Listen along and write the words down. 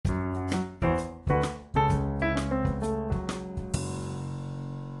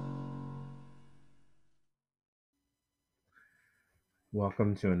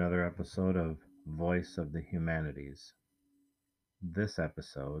Welcome to another episode of Voice of the Humanities. This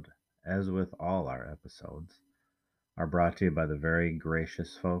episode, as with all our episodes, are brought to you by the very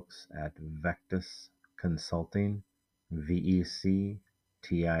gracious folks at Vectis Consulting, VECTIS.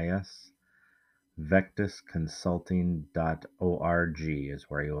 VectisConsulting.org is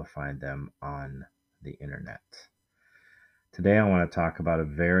where you will find them on the internet. Today, I want to talk about a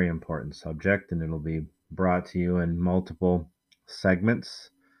very important subject, and it'll be brought to you in multiple segments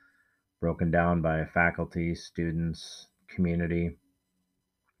broken down by faculty, students, community,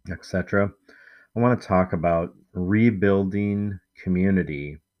 etc. I want to talk about rebuilding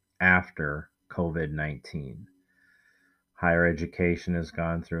community after COVID 19. Higher education has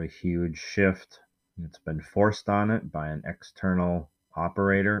gone through a huge shift. It's been forced on it by an external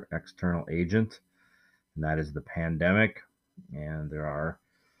operator, external agent, and that is the pandemic. And there are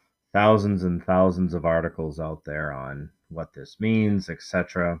thousands and thousands of articles out there on what this means,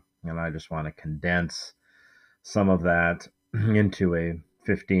 etc. And I just want to condense some of that into a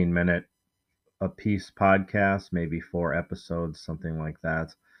 15-minute a piece podcast, maybe 4 episodes, something like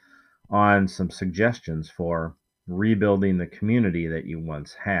that, on some suggestions for rebuilding the community that you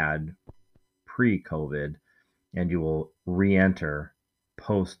once had pre-COVID, and you will re-enter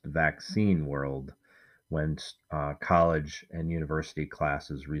post-vaccine world when college and university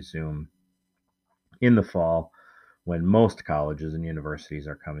classes resume in the fall, when most colleges and universities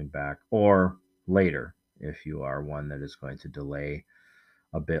are coming back, or later if you are one that is going to delay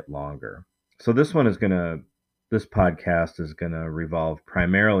a bit longer. So this podcast is going to revolve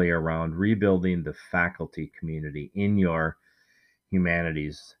primarily around rebuilding the faculty community in your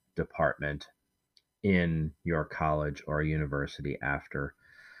humanities department in your college or university after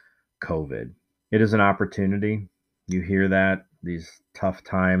COVID. It is an opportunity. You hear that these tough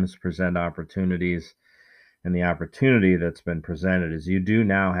times present opportunities, and the opportunity that's been presented is you do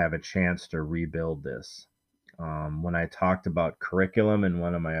now have a chance to rebuild this. When I talked about curriculum in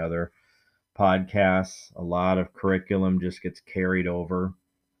one of my other podcasts, a lot of curriculum just gets carried over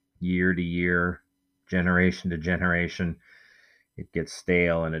year to year, generation to generation. It gets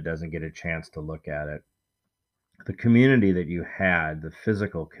stale and it doesn't get a chance to look at it. The community that you had, the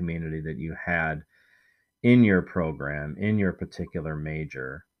physical community that you had in your program, in your particular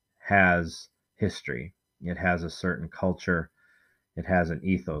major, has history. It has a certain culture. It has an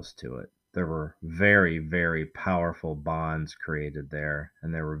ethos to it. There were very, very powerful bonds created there,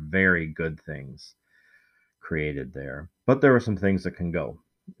 and there were very good things created there. But there are some things that can go.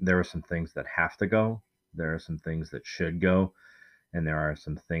 There are some things that have to go. There are some things that should go. And there are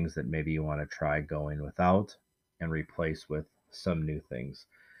some things that maybe you want to try going without and replace with some new things.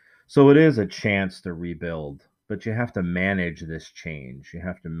 So it is a chance to rebuild, but you have to manage this change. You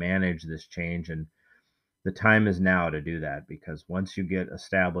have to manage this change, and the time is now to do that, because once you get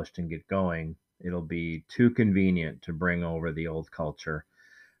established and get going, it'll be too convenient to bring over the old culture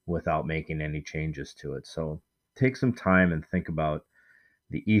without making any changes to it. So take some time and think about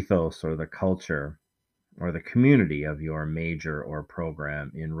the ethos or the culture or the community of your major or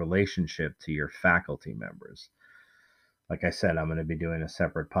program in relationship to your faculty members. Like I said, I'm going to be doing a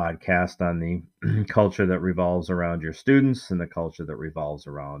separate podcast on the culture that revolves around your students and the culture that revolves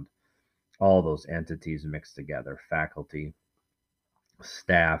around all those entities mixed together, faculty,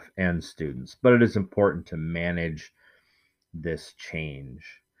 staff, and students. But it is important to manage this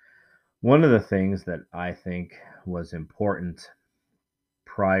change. One of the things that I think was important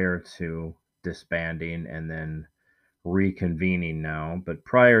prior to disbanding and then reconvening now, but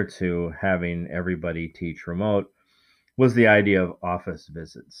prior to having everybody teach remote, was the idea of office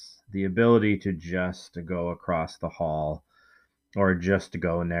visits, the ability to just go across the hall or just to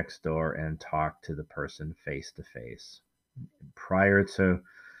go next door and talk to the person face to face. Prior to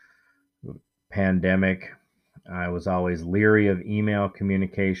pandemic, I was always leery of email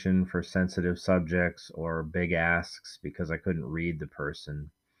communication for sensitive subjects or big asks because I couldn't read the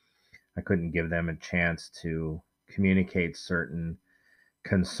person. I couldn't give them a chance to communicate certain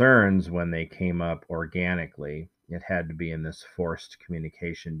concerns when they came up organically. It had to be in this forced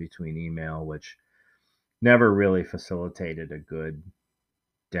communication between email, which never really facilitated a good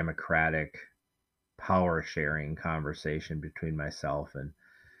democratic power sharing conversation between myself and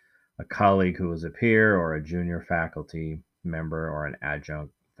a colleague who was a peer or a junior faculty member or an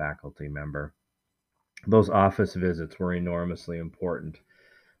adjunct faculty member. Those office visits were enormously important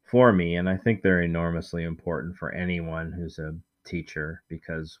for me, and I think they're enormously important for anyone who's a teacher,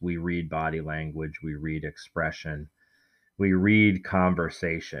 because we read body language, we read expression, we read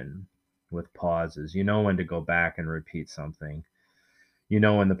conversation with pauses. You know when to go back and repeat something. You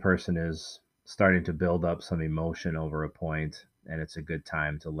know when the person is starting to build up some emotion over a point, and it's a good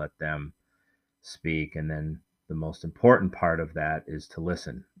time to let them speak. And then the most important part of that is to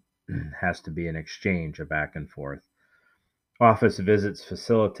listen. Has to be an exchange, a back and forth. Office visits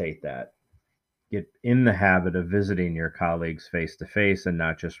facilitate that. Get in the habit of visiting your colleagues face to face and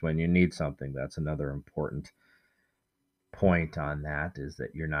not just when you need something. That's another important point on that, is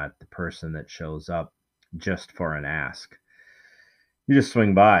that you're not the person that shows up just for an ask. You just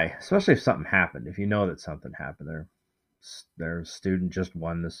swing by, especially if something happened. If you know that something happened, their student just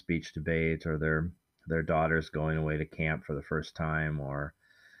won the speech debate, or their daughter's going away to camp for the first time, or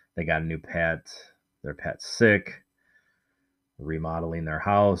they got a new pet, their pet's sick, remodeling their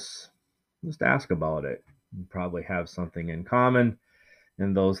house. Just ask about it. You probably have something in common,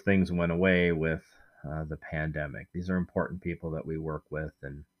 and those things went away with the pandemic. These are important people that we work with,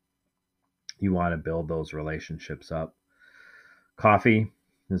 and you want to build those relationships up. Coffee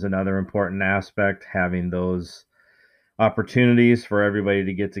is another important aspect, having those opportunities for everybody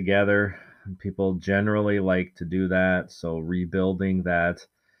to get together. People generally like to do that, so rebuilding that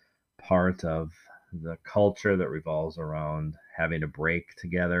part of the culture that revolves around having a break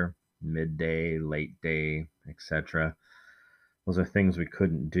together, midday, late day, etc. Those are things we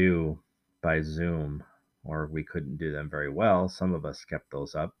couldn't do by Zoom, or we couldn't do them very well. Some of us kept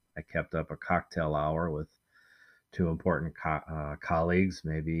those up. I kept up a cocktail hour with two important colleagues,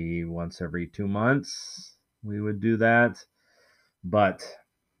 maybe once every 2 months. We would do that, but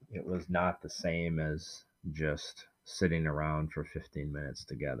it was not the same as just sitting around for 15 minutes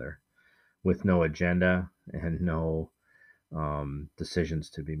together with no agenda and no decisions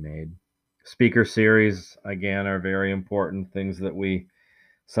to be made. Speaker series, again, are very important. Things that we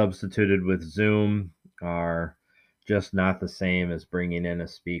substituted with Zoom are just not the same as bringing in a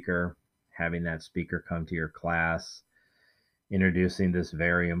speaker, having that speaker come to your class, introducing this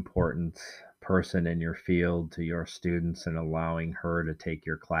very important person in your field to your students and allowing her to take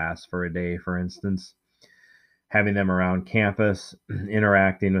your class for a day, for instance. Having them around campus,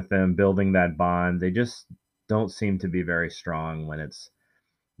 interacting with them, building that bond. They just don't seem to be very strong when it's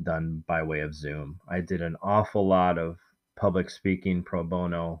done by way of Zoom. I did an awful lot of public speaking pro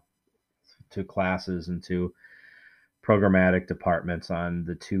bono to classes and to programmatic departments on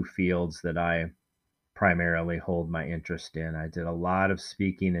the two fields that I primarily hold my interest in. I did a lot of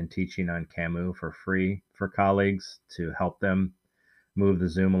speaking and teaching on Camus for free for colleagues to help them move the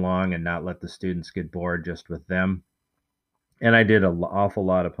Zoom along and not let the students get bored just with them. And I did an awful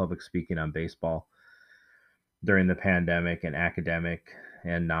lot of public speaking on baseball during the pandemic in academic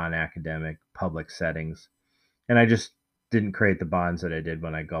and non-academic public settings. And I just didn't create the bonds that I did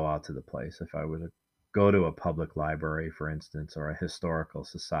when I go out to the place. If I were to go to a public library, for instance, or a historical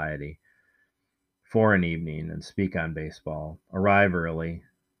society for an evening and speak on baseball, arrive early,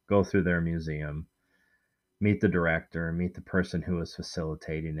 go through their museum, meet the director, meet the person who was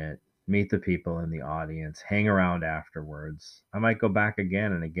facilitating it, meet the people in the audience, hang around afterwards. I might go back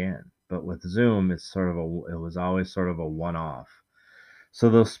again and again. But with Zoom, it was always sort of a one-off. So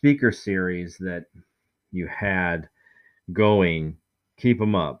those speaker series that you had going, keep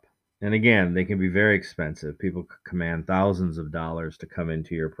them up. And again, they can be very expensive. People command thousands of dollars to come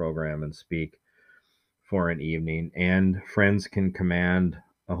into your program and speak for an evening, and friends can command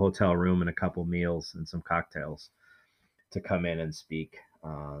a hotel room and a couple meals and some cocktails to come in and speak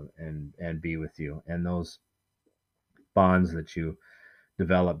and be with you. And those bonds that you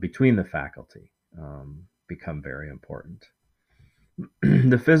develop between the faculty become very important.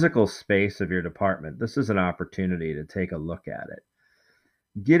 The physical space of your department, this is an opportunity to take a look at it.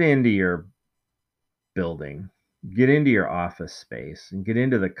 Get into your building, get into your office space, and get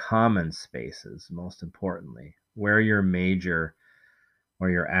into the common spaces, most importantly, where your major or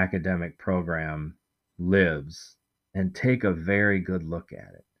your academic program lives, and take a very good look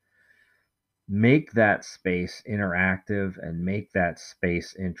at it. Make that space interactive and make that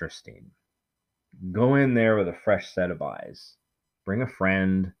space interesting. Go in there with a fresh set of eyes. Bring a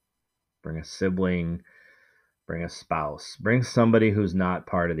friend, bring a sibling, bring a spouse, bring somebody who's not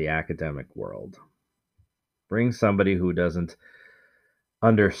part of the academic world. Bring somebody who doesn't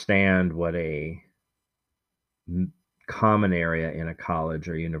understand what a common area in a college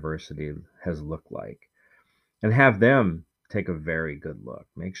or university has looked like, and have them take a very good look.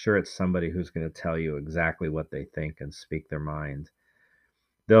 Make sure it's somebody who's going to tell you exactly what they think and speak their mind.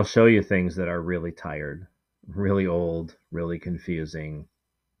 They'll show you things that are really tired, really old, really confusing,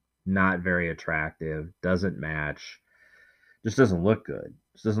 not very attractive, doesn't match, just doesn't look good,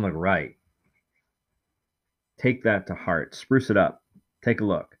 just doesn't look right. Take that to heart, spruce it up, take a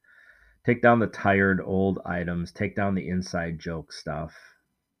look. Take down the tired old items, take down the inside joke stuff,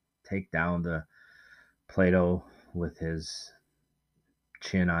 take down the Plato with his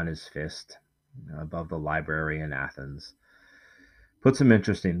chin on his fist above the library in Athens. Put some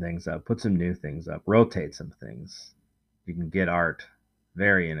interesting things up, put some new things up, rotate some things. You can get art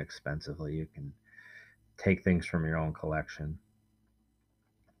very inexpensively. You can take things from your own collection,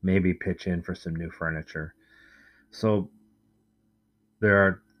 maybe pitch in for some new furniture. So there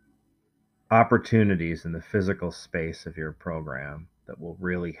are opportunities in the physical space of your program that will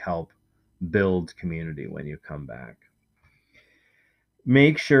really help build community when you come back.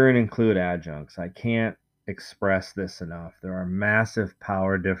 Make sure and include adjuncts. I can't express this enough. There are massive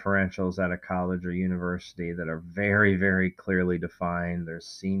power differentials at a college or university that are very, very clearly defined. There's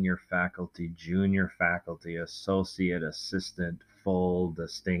senior faculty, junior faculty, associate, assistant, full,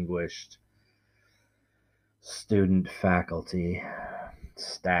 distinguished, student, faculty,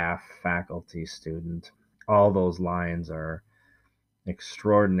 staff, faculty, student. All those lines are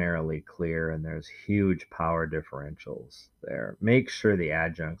extraordinarily clear, and there's huge power differentials there. Make sure the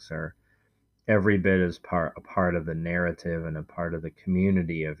adjuncts are every bit as a part of the narrative and a part of the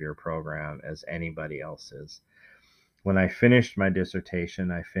community of your program as anybody else is. When I finished my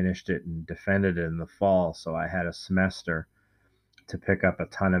dissertation, I finished it and defended it in the fall, so I had a semester to pick up a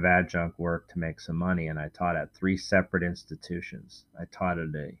ton of adjunct work to make some money, and I taught at 3 separate institutions. I taught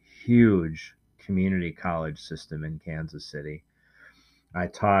at a huge community college system in Kansas City. I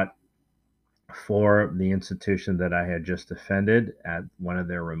taught for the institution that I had just defended at one of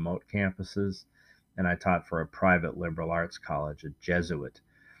their remote campuses, and I taught for a private liberal arts college, a Jesuit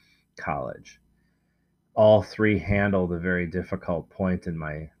college. All 3 handled a very difficult point in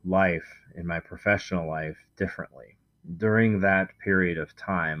my life, in my professional life, differently. During that period of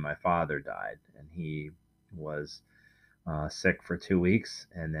time, my father died, and he was sick for 2 weeks,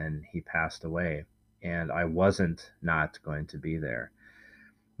 and then he passed away, and I wasn't not going to be there.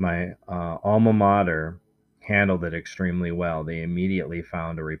 My alma mater handled it extremely well. They immediately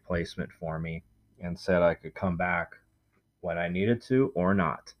found a replacement for me and said I could come back when I needed to or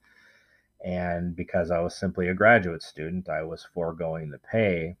not. And because I was simply a graduate student, I was foregoing the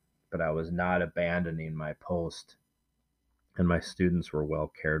pay, but I was not abandoning my post, and my students were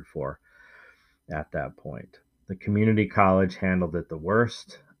well cared for at that point. The community college handled it the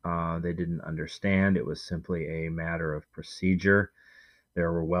worst. They didn't understand. It was simply a matter of procedure.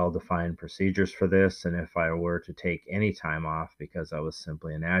 There were well defined procedures for this, and if I were to take any time off because I was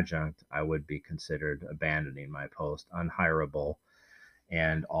simply an adjunct, I would be considered abandoning my post, unhireable,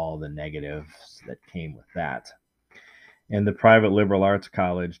 and all the negatives that came with that. And the private liberal arts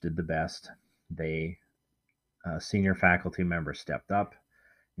college did the best. They senior faculty member stepped up,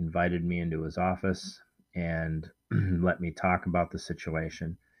 invited me into his office, and let me talk about the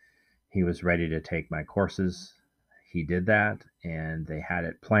situation. He was ready to take my courses. He did that, and they had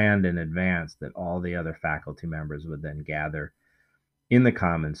it planned in advance that all the other faculty members would then gather in the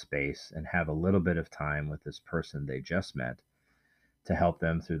common space and have a little bit of time with this person they just met to help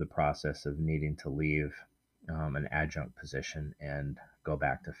them through the process of needing to leave an adjunct position and go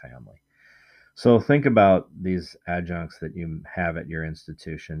back to family. So think about these adjuncts that you have at your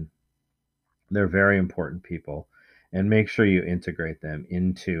institution. They're very important people, and make sure you integrate them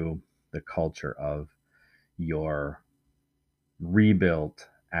into the culture of your rebuilt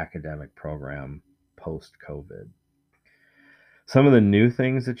academic program post COVID. Some of the new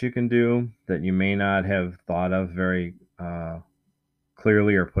things that you can do that you may not have thought of very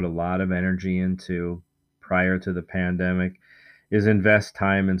clearly or put a lot of energy into prior to the pandemic is invest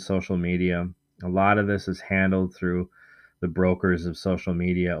time in social media. A lot of this is handled through the brokers of social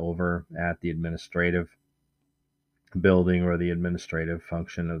media over at the administrative building or the administrative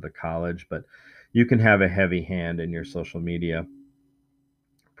function of the college, but you can have a heavy hand in your social media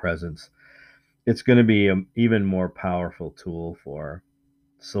presence. It's going to be an even more powerful tool for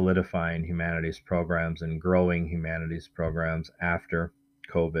solidifying humanities programs and growing humanities programs after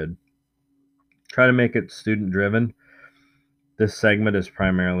COVID. Try to make it student driven. This segment is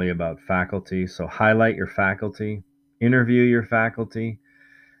primarily about faculty, so highlight your faculty, interview your faculty,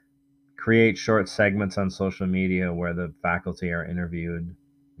 create short segments on social media where the faculty are interviewed.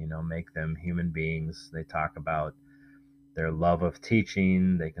 Make them human beings. They talk about their love of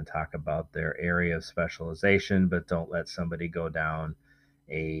teaching. They can talk about their area of specialization, but don't let somebody go down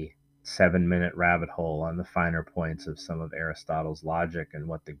a 7-minute rabbit hole on the finer points of some of Aristotle's logic and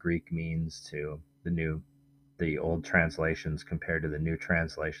what the Greek means to the old translations compared to the new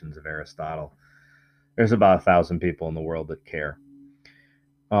translations of Aristotle. There's about 1,000 people in the world that care.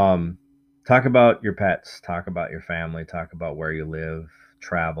 Talk about your pets, talk about your family, talk about where you live,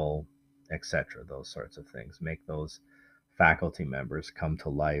 travel, etc. Those sorts of things. Make those faculty members come to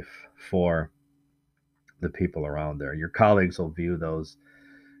life for the people around there. Your colleagues will view those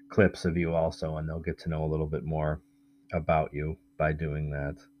clips of you also, and they'll get to know a little bit more about you by doing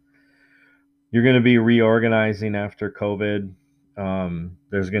that. You're going to be reorganizing after COVID.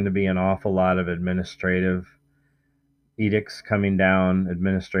 There's going to be an awful lot of administrative edicts coming down,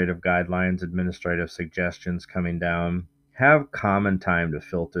 administrative guidelines, administrative suggestions coming down. Have common time to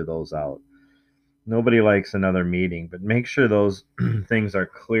filter those out. Nobody likes another meeting, but make sure those things are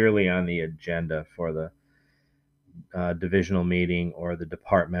clearly on the agenda for the divisional meeting or the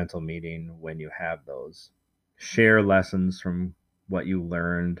departmental meeting when you have those. Share lessons from what you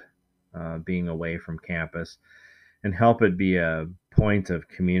learned being away from campus and help it be a point of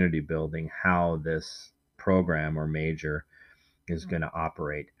community building how this program or major is going to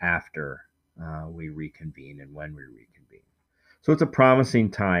operate after we reconvene and when we reconvene. So it's a promising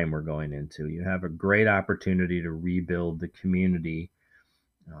time we're going into. You have a great opportunity to rebuild the community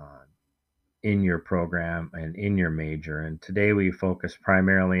uh, in your program and in your major. And today we focus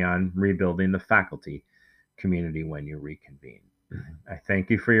primarily on rebuilding the faculty community when you reconvene. I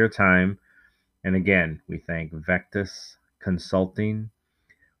thank you for your time. And again, we thank Vectus Consulting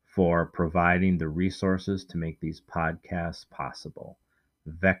for providing the resources to make these podcasts possible.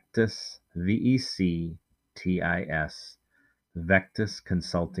 Vectus, VECTIS,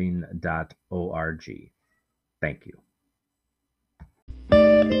 vectusconsulting.org. Thank you.